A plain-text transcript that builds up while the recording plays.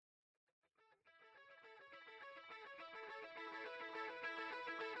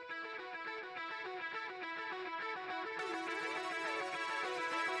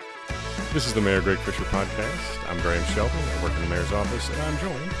This is the Mayor Greg Fischer podcast. I'm Graham Shelton. I work in the mayor's office, and I'm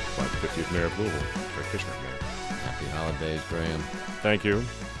joined by the 50th mayor of Louisville, Greg Fischer. Mayor. Happy holidays, Graham. Thank you.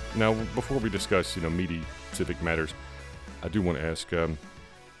 Now, before we discuss, meaty civic matters, I do want to ask,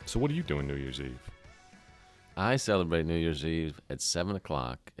 so what are you doing New Year's Eve? I celebrate New Year's Eve at 7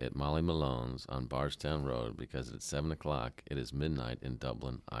 o'clock at Molly Malone's on Bardstown Road because at 7 o'clock it is midnight in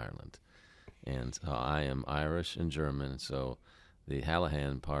Dublin, Ireland. And so I am Irish and German, so the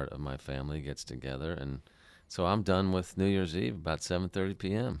Hallahan part of my family gets together, and so I'm done with New Year's Eve about 7:30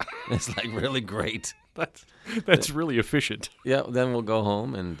 p.m. It's like really great. That's really efficient. Yeah, then we'll go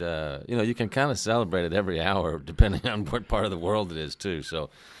home, and you can kind of celebrate it every hour depending on what part of the world it is too. So,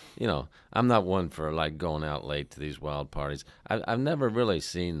 I'm not one for like going out late to these wild parties. I've never really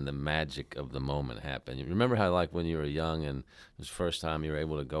seen the magic of the moment happen. You remember how like when you were young and it was the first time you were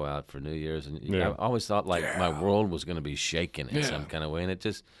able to go out for New Year's, and I always thought like my world was going to be shaken in some kind of way, and it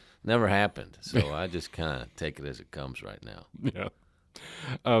just never happened. So I just kind of take it as it comes right now. Yeah.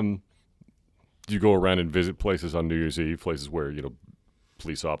 Do you go around and visit places on New Year's Eve, places where,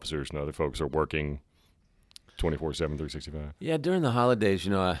 police officers and other folks are working 24/7, 365? Yeah, during the holidays,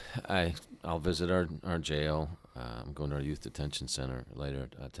 I'll visit our jail. I'm going to our youth detention center later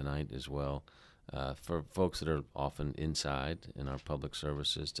tonight as well. For folks that are often inside in our public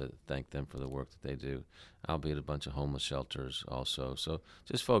services, to thank them for the work that they do. I'll be at a bunch of homeless shelters also. So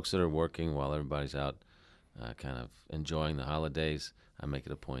just folks that are working while everybody's out kind of enjoying the holidays, I make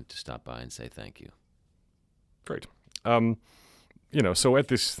it a point to stop by and say thank you. Great. So at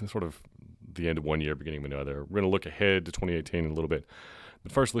this sort of the end of one year, beginning of another, we're going to look ahead to 2018 in a little bit.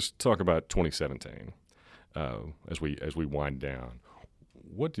 But first, let's talk about 2017 as we wind down.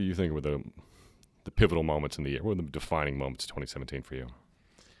 What do you think were the pivotal moments in the year? What were the defining moments of 2017 for you?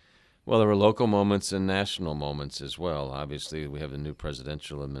 Well, there were local moments and national moments as well. Obviously, we have a new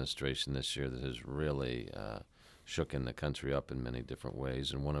presidential administration this year that has really shooken the country up in many different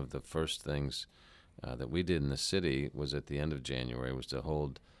ways. And one of the first things that we did in the city was at the end of January was to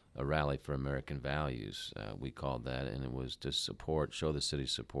hold a rally for American values, we called that, and it was to show the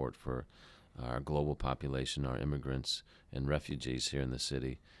city's support for our global population, our immigrants and refugees here in the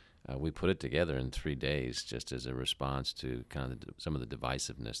city. We put it together in 3 days just as a response to kind of some of the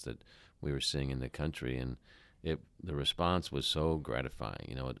divisiveness that we were seeing in the country, and the response was so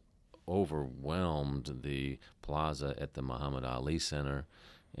gratifying. It overwhelmed the plaza at the Muhammad Ali Center,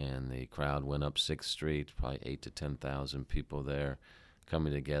 and the crowd went up 6th Street, probably 8,000 to 10,000 people there,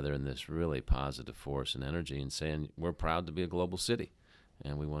 coming together in this really positive force and energy and saying we're proud to be a global city,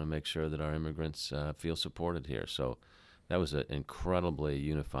 and we want to make sure that our immigrants feel supported here. So that was an incredibly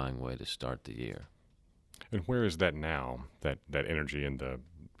unifying way to start the year. And where is that now, that energy and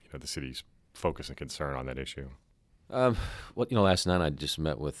the city's focus and concern on that issue? Last night I just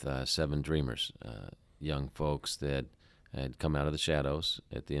met with 7 dreamers, young folks that had come out of the shadows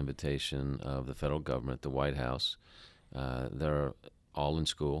at the invitation of the federal government, the White House. They're all in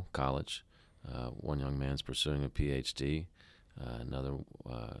school, college. One young man's pursuing a PhD. Another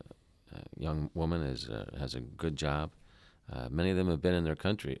young woman has a good job. Many of them have been in our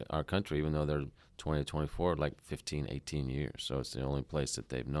country, even though they're 20 to 24, like 15, 18 years. So it's the only place that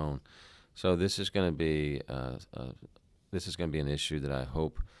they've known. So this is going to be an issue that I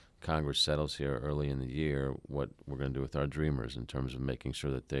hope Congress settles here early in the year. What we're going to do with our dreamers in terms of making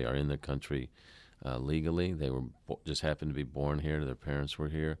sure that they are in the country legally. They were just happened to be born here. Their parents were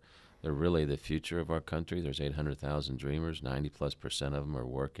here. They're really the future of our country. There's 800,000 dreamers. 90+% of them are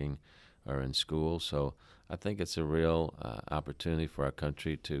working, are in school. So I think it's a real opportunity for our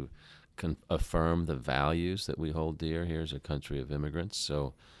country to affirm the values that we hold dear here as a country of immigrants.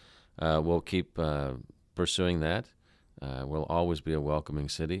 So we'll keep pursuing that. We'll always be a welcoming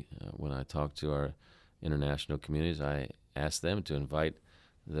city. When I talk to our international communities, I ask them to invite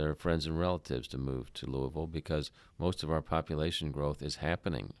their friends and relatives to move to Louisville because most of our population growth is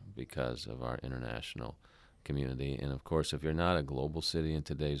happening because of our international community. And, of course, if you're not a global city in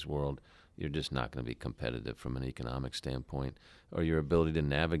today's world, you're just not going to be competitive from an economic standpoint or your ability to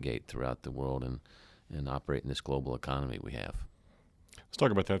navigate throughout the world and operate in this global economy we have. Let's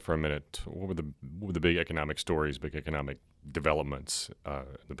talk about that for a minute. What were the big economic stories, big economic developments in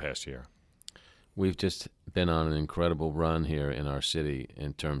the past year? We've just been on an incredible run here in our city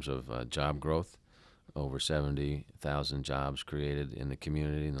in terms of job growth. Over 70,000 jobs created in the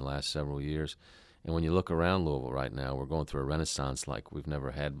community in the last several years. And when you look around Louisville right now, we're going through a renaissance like we've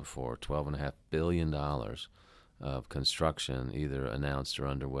never had before. $12.5 billion of construction either announced or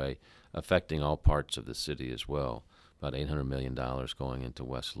underway, affecting all parts of the city as well. About $800 million going into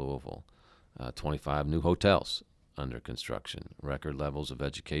West Louisville. 25 new hotels under construction, record levels of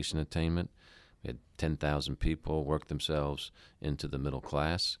education attainment. We had 10,000 people work themselves into the middle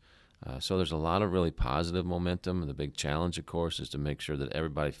class. So there's a lot of really positive momentum. And the big challenge, of course, is to make sure that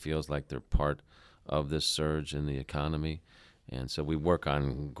everybody feels like they're part of this surge in the economy. And so we work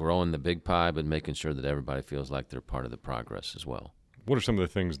on growing the big pie, but making sure that everybody feels like they're part of the progress as well. What are some of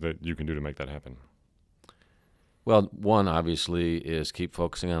the things that you can do to make that happen? Well, one, obviously, is keep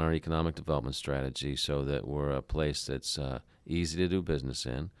focusing on our economic development strategy so that we're a place that's easy to do business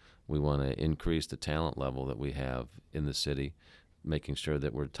in. We want to increase the talent level that we have in the city, making sure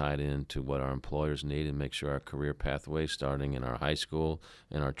that we're tied into what our employers need and make sure our career pathway, starting in our high school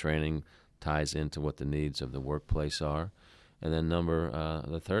and our training, ties into what the needs of the workplace are. And then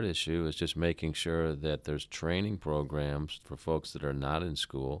the third issue is just making sure that there's training programs for folks that are not in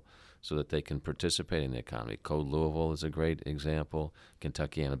school so that they can participate in the economy. Code Louisville is a great example.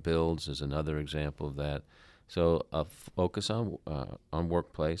 Kentuckiana Builds is another example of that. So a focus on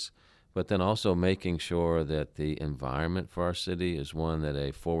workplace, but then also making sure that the environment for our city is one that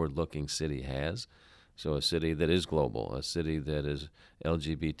a forward-looking city has. So a city that is global, a city that is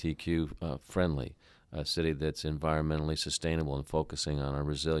LGBTQ friendly, a city that's environmentally sustainable and focusing on our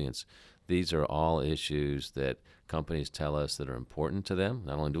resilience. These are all issues that companies tell us that are important to them.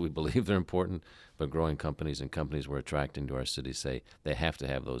 Not only do we believe they're important, but growing companies and companies we're attracting to our city say they have to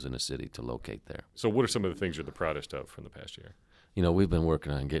have those in a city to locate there. So what are some of the things you're the proudest of from the past year? You know, we've been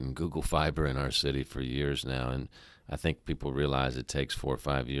working on getting Google Fiber in our city for years now, and I think people realize it takes 4 or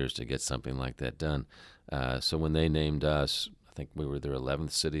 5 years to get something like that done. So when they named us, I think we were their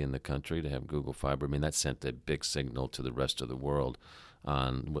 11th city in the country to have Google Fiber. I mean, that sent a big signal to the rest of the world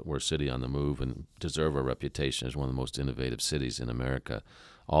on we're a city on the move and deserve a reputation as one of the most innovative cities in America.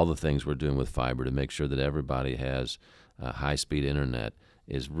 All the things we're doing with fiber to make sure that everybody has high-speed internet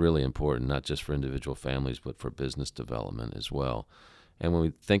is really important, not just for individual families, but for business development as well. And when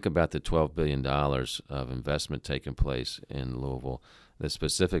we think about the $12 billion of investment taking place in Louisville, the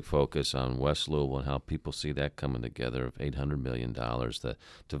specific focus on West Louisville and how people see that coming together of $800 million, the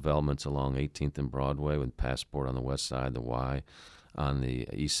developments along 18th and Broadway with Passport on the west side, the Y on the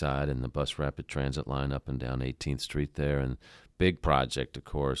east side, and the bus rapid transit line up and down 18th Street there. And big project, of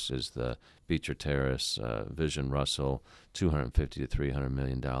course, is the Beecher Terrace, Vision Russell, $250 to $300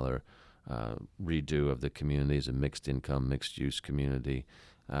 million redo of the community as a mixed-income, mixed-use community.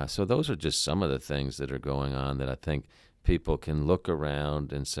 So those are just some of the things that are going on that I think people can look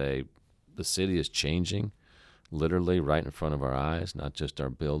around and say, the city is changing literally right in front of our eyes, not just our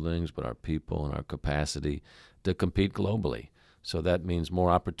buildings, but our people and our capacity to compete globally. So that means more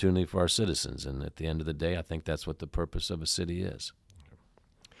opportunity for our citizens. And at the end of the day, I think that's what the purpose of a city is.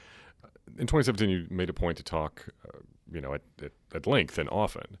 In 2017, you made a point to talk, at length and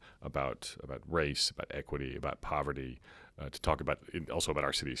often about race, about equity, about poverty, to talk about also about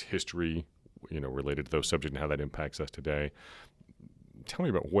our city's history, related to those subjects and how that impacts us today. Tell me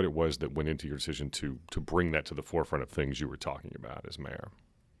about what it was that went into your decision to bring that to the forefront of things you were talking about as mayor.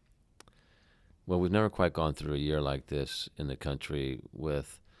 Well, we've never quite gone through a year like this in the country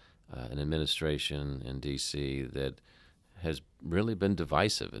with an administration in D.C. that has really been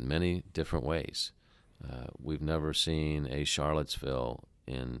divisive in many different ways. We've never seen a Charlottesville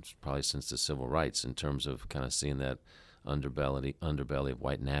probably since the civil rights in terms of kind of seeing that underbelly of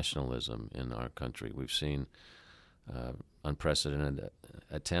white nationalism in our country. We've seen unprecedented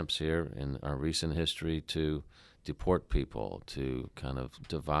attempts here in our recent history to deport people, to kind of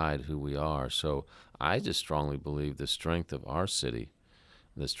divide who we are. So I just strongly believe the strength of our city,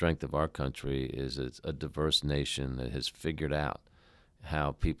 the strength of our country is it's a diverse nation that has figured out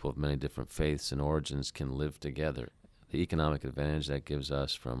how people of many different faiths and origins can live together. The economic advantage that gives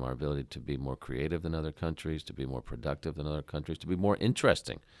us from our ability to be more creative than other countries, to be more productive than other countries, to be more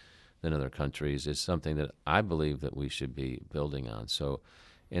interesting than other countries is something that I believe that we should be building on. So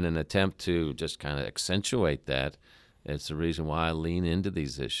in an attempt to just kind of accentuate that, it's the reason why I lean into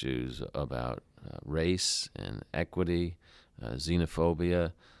these issues about race and equity,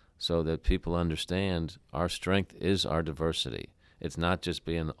 xenophobia, so that people understand our strength is our diversity. It's not just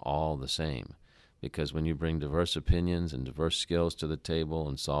being all the same, because when you bring diverse opinions and diverse skills to the table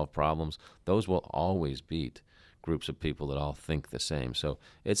and solve problems, those will always beat groups of people that all think the same. So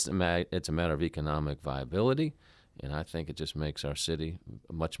it's a matter of economic viability, and I think it just makes our city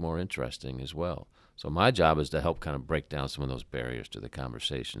much more interesting as well. So my job is to help kind of break down some of those barriers to the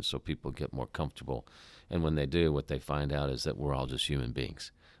conversation so people get more comfortable. And when they do, what they find out is that we're all just human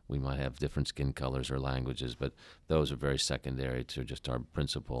beings. We might have different skin colors or languages, but those are very secondary to just our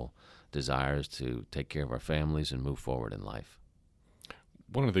principal desires to take care of our families and move forward in life.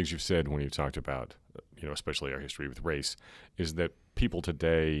 One of the things you've said when you talked about, especially our history with race, is that people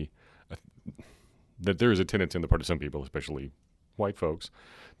today, that there is a tendency on the part of some people, especially white folks,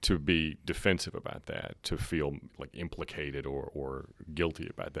 to be defensive about that, to feel like implicated or guilty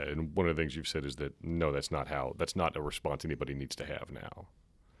about that. And one of the things you've said is that, no, that's not a response anybody needs to have now.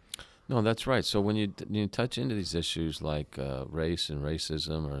 No, that's right. So when you touch into these issues like race and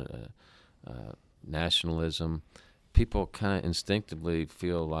racism or nationalism, people kind of instinctively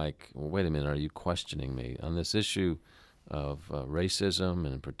feel like, well, wait a minute, are you questioning me? On this issue of racism,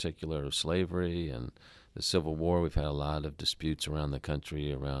 and in particular of slavery and the Civil War, we've had a lot of disputes around the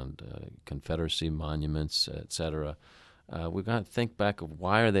country around Confederacy monuments, et cetera. We've got to think back of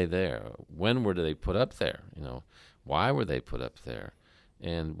why are they there? When were they put up there? Why were they put up there?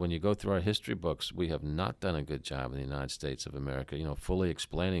 And when you go through our history books, we have not done a good job in the United States of America, fully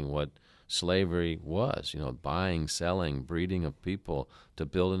explaining what slavery was, buying, selling, breeding of people to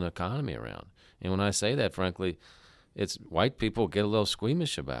build an economy around. And when I say that, frankly, it's white people get a little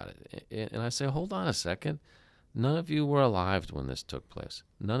squeamish about it. And I say, hold on a second. None of you were alive when this took place.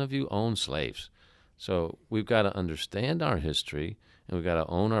 None of you owned slaves. So we've got to understand our history, and we've got to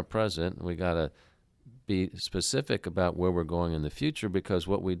own our present, and we've got to be specific about where we're going in the future, because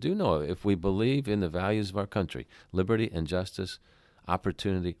what we do know, if we believe in the values of our country, liberty and justice,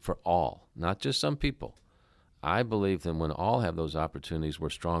 opportunity for all, not just some people, I believe that when all have those opportunities, we're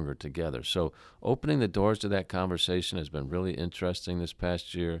stronger together. So opening the doors to that conversation has been really interesting this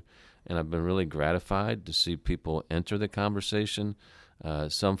past year, and I've been really gratified to see people enter the conversation.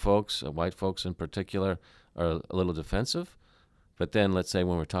 Some folks, white folks in particular, are a little defensive. But then let's say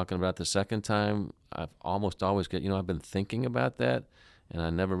when we're talking about the second time, I've almost always get, I've been thinking about that, and I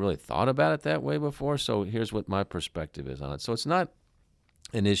never really thought about it that way before. So here's what my perspective is on it. So it's not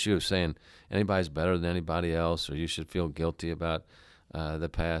an issue of saying anybody's better than anybody else or you should feel guilty about the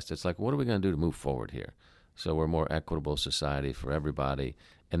past. It's like, what are we going to do to move forward here so we're a more equitable society for everybody?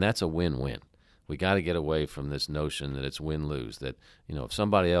 And that's a win-win. We got to get away from this notion that it's win-lose, that, if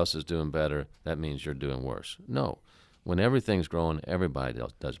somebody else is doing better, that means you're doing worse. No. When everything's growing, everybody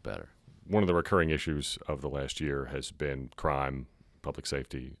does better. One of the recurring issues of the last year has been crime, public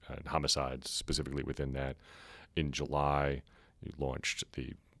safety, and homicides, specifically within that. In July, you launched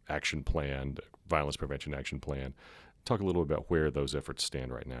the action plan, the violence prevention action plan. Talk a little about where those efforts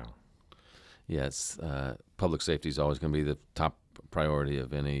stand right now. Yes, public safety is always going to be the top priority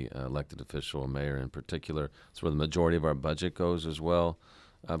of any elected official, mayor in particular. It's where the majority of our budget goes as well.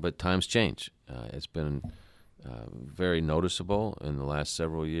 But times change. It's been very noticeable in the last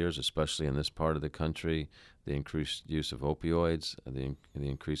several years, especially in this part of the country, the increased use of opioids, the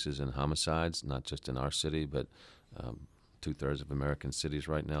increases in homicides, not just in our city, but 2/3 of American cities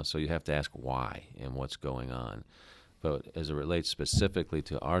right now. So you have to ask why and what's going on. But as it relates specifically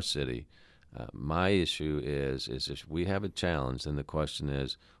to our city, my issue is if we have a challenge, then the question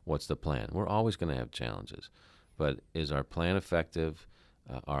is, what's the plan? We're always going to have challenges. But is our plan effective?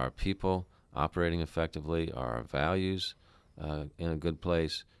 Are our people operating effectively? Are our values in a good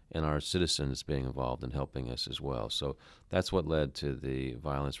place? And our citizens being involved in helping us as well. So that's what led to the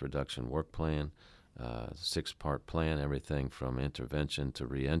Violence Reduction Work Plan, 6-part plan, everything from intervention to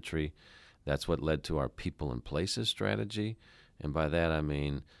reentry. That's what led to our People and Places strategy. And by that I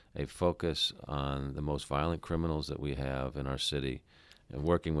mean a focus on the most violent criminals that we have in our city and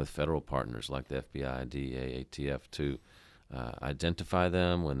working with federal partners like the FBI, DEA, ATF to identify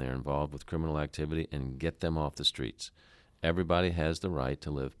them when they're involved with criminal activity and get them off the streets. Everybody has the right to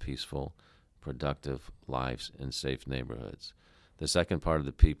live peaceful, productive lives in safe neighborhoods. The second part of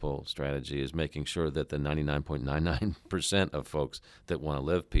the people strategy is making sure that the 99.99% of folks that want to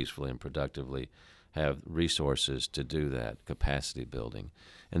live peacefully and productively have resources to do that, capacity building.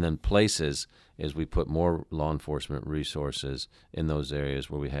 And then places is we put more law enforcement resources in those areas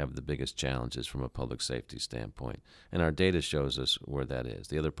where we have the biggest challenges from a public safety standpoint. And our data shows us where that is.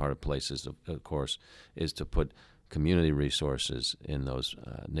 The other part of places, of course, is to put community resources in those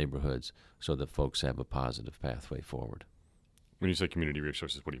neighborhoods so that folks have a positive pathway forward. When you say community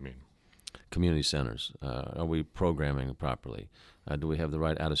resources, what do you mean? Community centers. Are we programming properly? Do we have the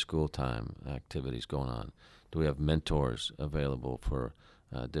right out-of-school time activities going on? Do we have mentors available for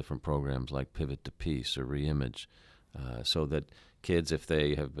different programs like Pivot to Peace or Reimage so that kids, if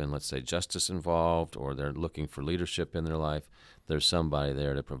they have been, let's say, justice involved or they're looking for leadership in their life, there's somebody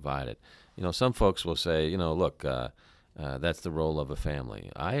there to provide it. Some folks will say, look, that's the role of a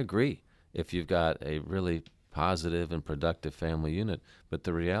family. I agree if you've got a really positive and productive family unit, but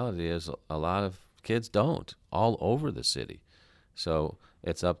the reality is a lot of kids don't, all over the city. So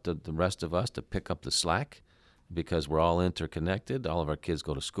it's up to the rest of us to pick up the slack because we're all interconnected. All of our kids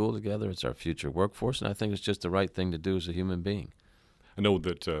go to school together. It's our future workforce, and I think it's just the right thing to do as a human being. I know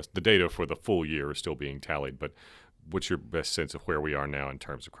that the data for the full year is still being tallied, but what's your best sense of where we are now in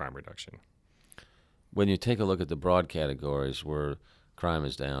terms of crime reduction? When you take a look at the broad categories, where crime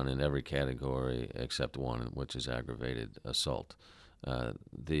is down in every category except one, which is aggravated assault.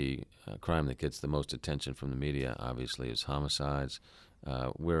 The crime that gets the most attention from the media, obviously, is homicides.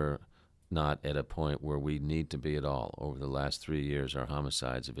 We're not at a point where we need to be at all. Over the last 3 years, our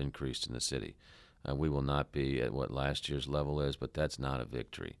homicides have increased in the city. We will not be at what last year's level is, but that's not a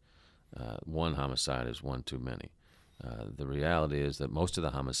victory. One homicide is one too many. The reality is that most of the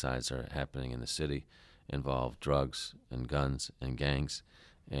homicides that are happening in the city involve drugs and guns and gangs,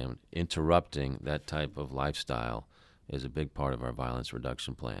 and interrupting that type of lifestyle is a big part of our violence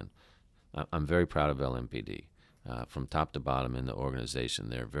reduction plan. I'm very proud of LMPD. From top to bottom in the organization,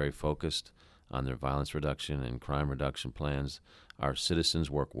 they're very focused on their violence reduction and crime reduction plans. Our citizens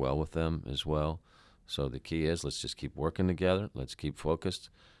work well with them as well. So the key is, let's just keep working together, let's keep focused,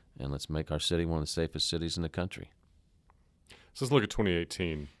 and let's make our city one of the safest cities in the country. So let's look at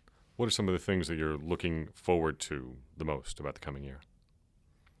 2018. What are some of the things that you're looking forward to the most about the coming year?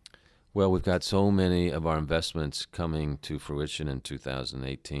 Well, we've got so many of our investments coming to fruition in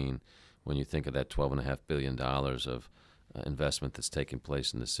 2018. When you think of that $12.5 billion of investment that's taking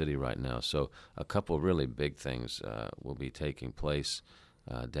place in the city right now. So a couple really big things will be taking place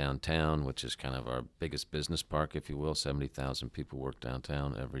downtown, which is kind of our biggest business park, if you will. 70,000 people work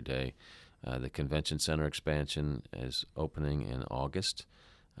downtown every day. The convention center expansion is opening in August.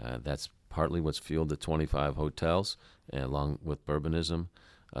 That's partly what's fueled the 25 hotels, along with Bourbonism.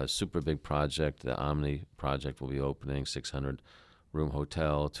 A super big project, the Omni project, will be opening, 600-room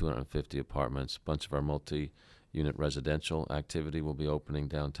hotel, 250 apartments. A bunch of our multi-unit residential activity will be opening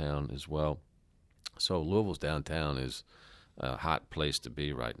downtown as well. So Louisville's downtown is a hot place to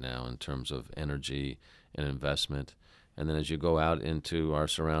be right now in terms of energy and investment. And then as you go out into our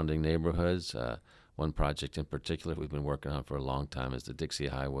surrounding neighborhoods, one project in particular we've been working on for a long time is the Dixie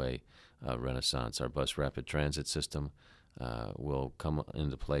Highway Renaissance. Our bus rapid transit system will come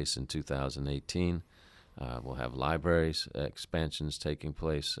into place in 2018. We'll have libraries expansions taking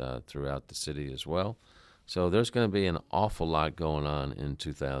place throughout the city as well. So there's going to be an awful lot going on in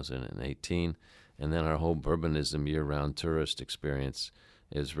 2018. And then our whole Bourbonism year-round tourist experience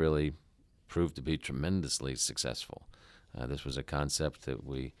is really proved to be tremendously successful. This was a concept that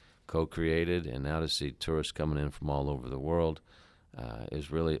we co-created, and now to see tourists coming in from all over the world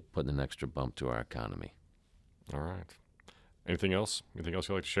is really putting an extra bump to our economy. All right. Anything else? Anything else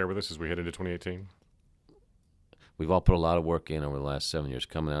you'd like to share with us as we head into 2018? We've all put a lot of work in over the last 7 years,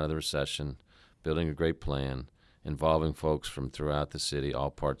 coming out of the recession, building a great plan, involving folks from throughout the city,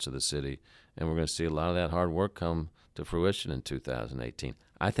 all parts of the city, and we're going to see a lot of that hard work come to fruition in 2018.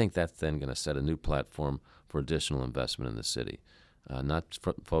 I think that's then going to set a new platform for additional investment in the city, not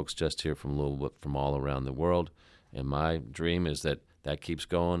for folks just here from Louisville, but from all around the world. And my dream is that that keeps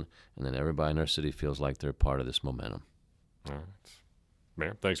going, and then everybody in our city feels like they're part of this momentum. All right.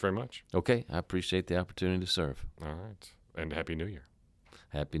 Mayor, thanks very much. Okay, I appreciate the opportunity to serve. All right. And Happy New Year.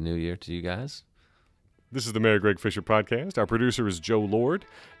 Happy New Year to you guys. This is the Mayor Greg Fischer podcast. Our producer is Joe Lord.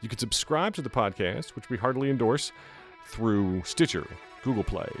 You can subscribe to the podcast, which we heartily endorse, through Stitcher, Google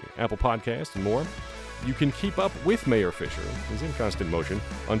Play, Apple Podcasts, and more. You can keep up with Mayor Fischer, who's in constant motion,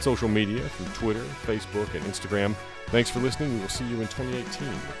 on social media through Twitter, Facebook, and Instagram. Thanks for listening. We will see you in 2018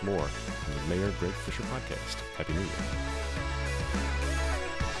 with more of the Mayor Greg Fischer podcast. Happy New Year.